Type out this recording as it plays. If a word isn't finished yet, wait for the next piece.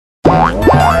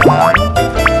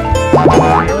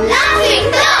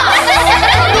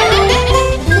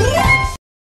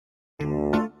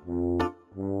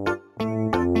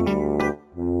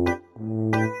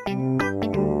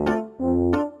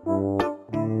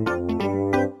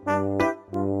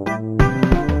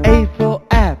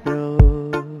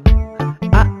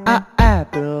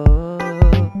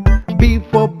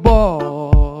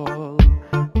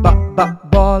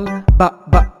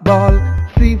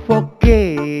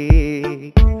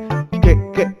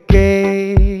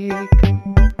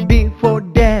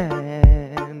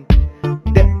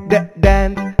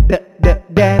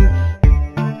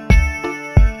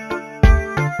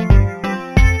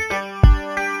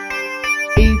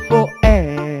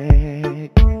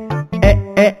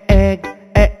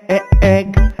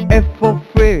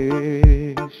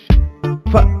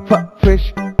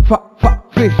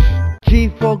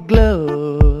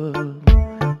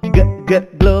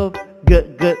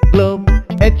globe.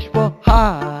 H for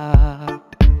heart.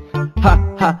 Ha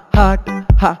ha heart.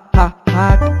 Ha ha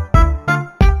heart.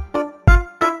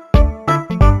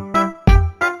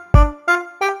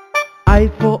 I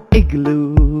for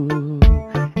igloo.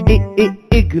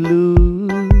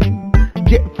 Igloo.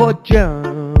 J for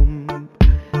jump.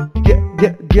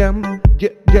 Jump.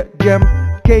 Jump.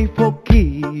 K for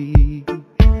key.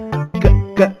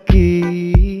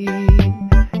 Key.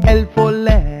 L for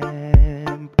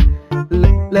lamp.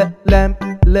 Lamp.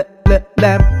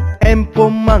 Lamp. M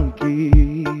for monkey.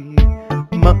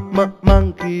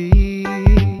 Monkey.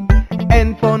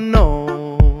 N for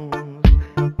nose.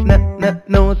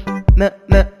 Nose.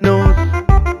 Nose.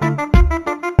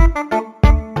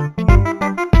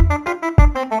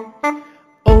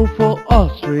 O for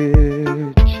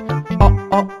ostrich.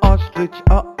 Ostrich.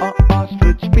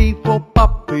 Ostrich. P for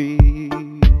puppy.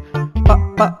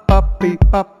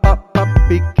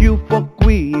 Puppy. Q for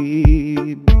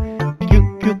queen.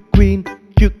 Queen.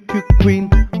 Queen.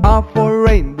 R for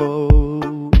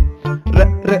rainbow.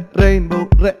 Rainbow.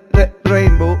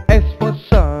 Rainbow. S for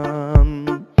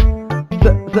sun.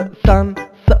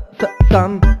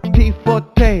 Sun. T for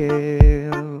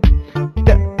tail.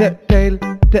 Tail.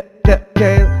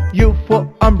 U for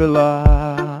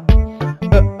umbrella.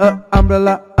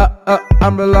 Umbrella.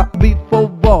 V for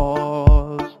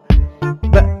vase.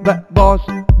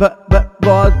 Vase.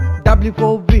 W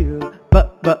for wheel.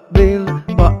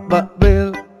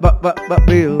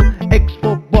 Wheel. X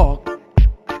for box.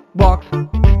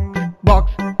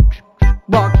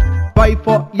 Y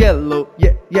for yellow.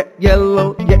 Yellow.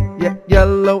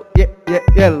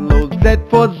 Z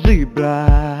for zebra.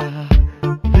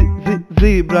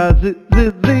 Zebra.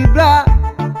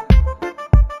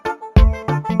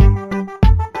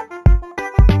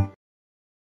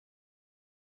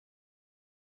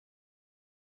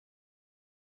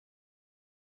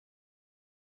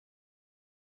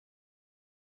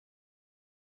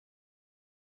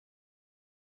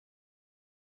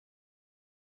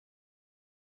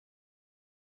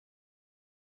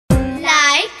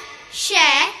 Like,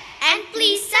 share and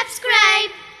please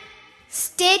subscribe.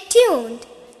 Stay tuned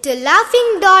to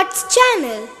Laughing Dots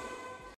channel.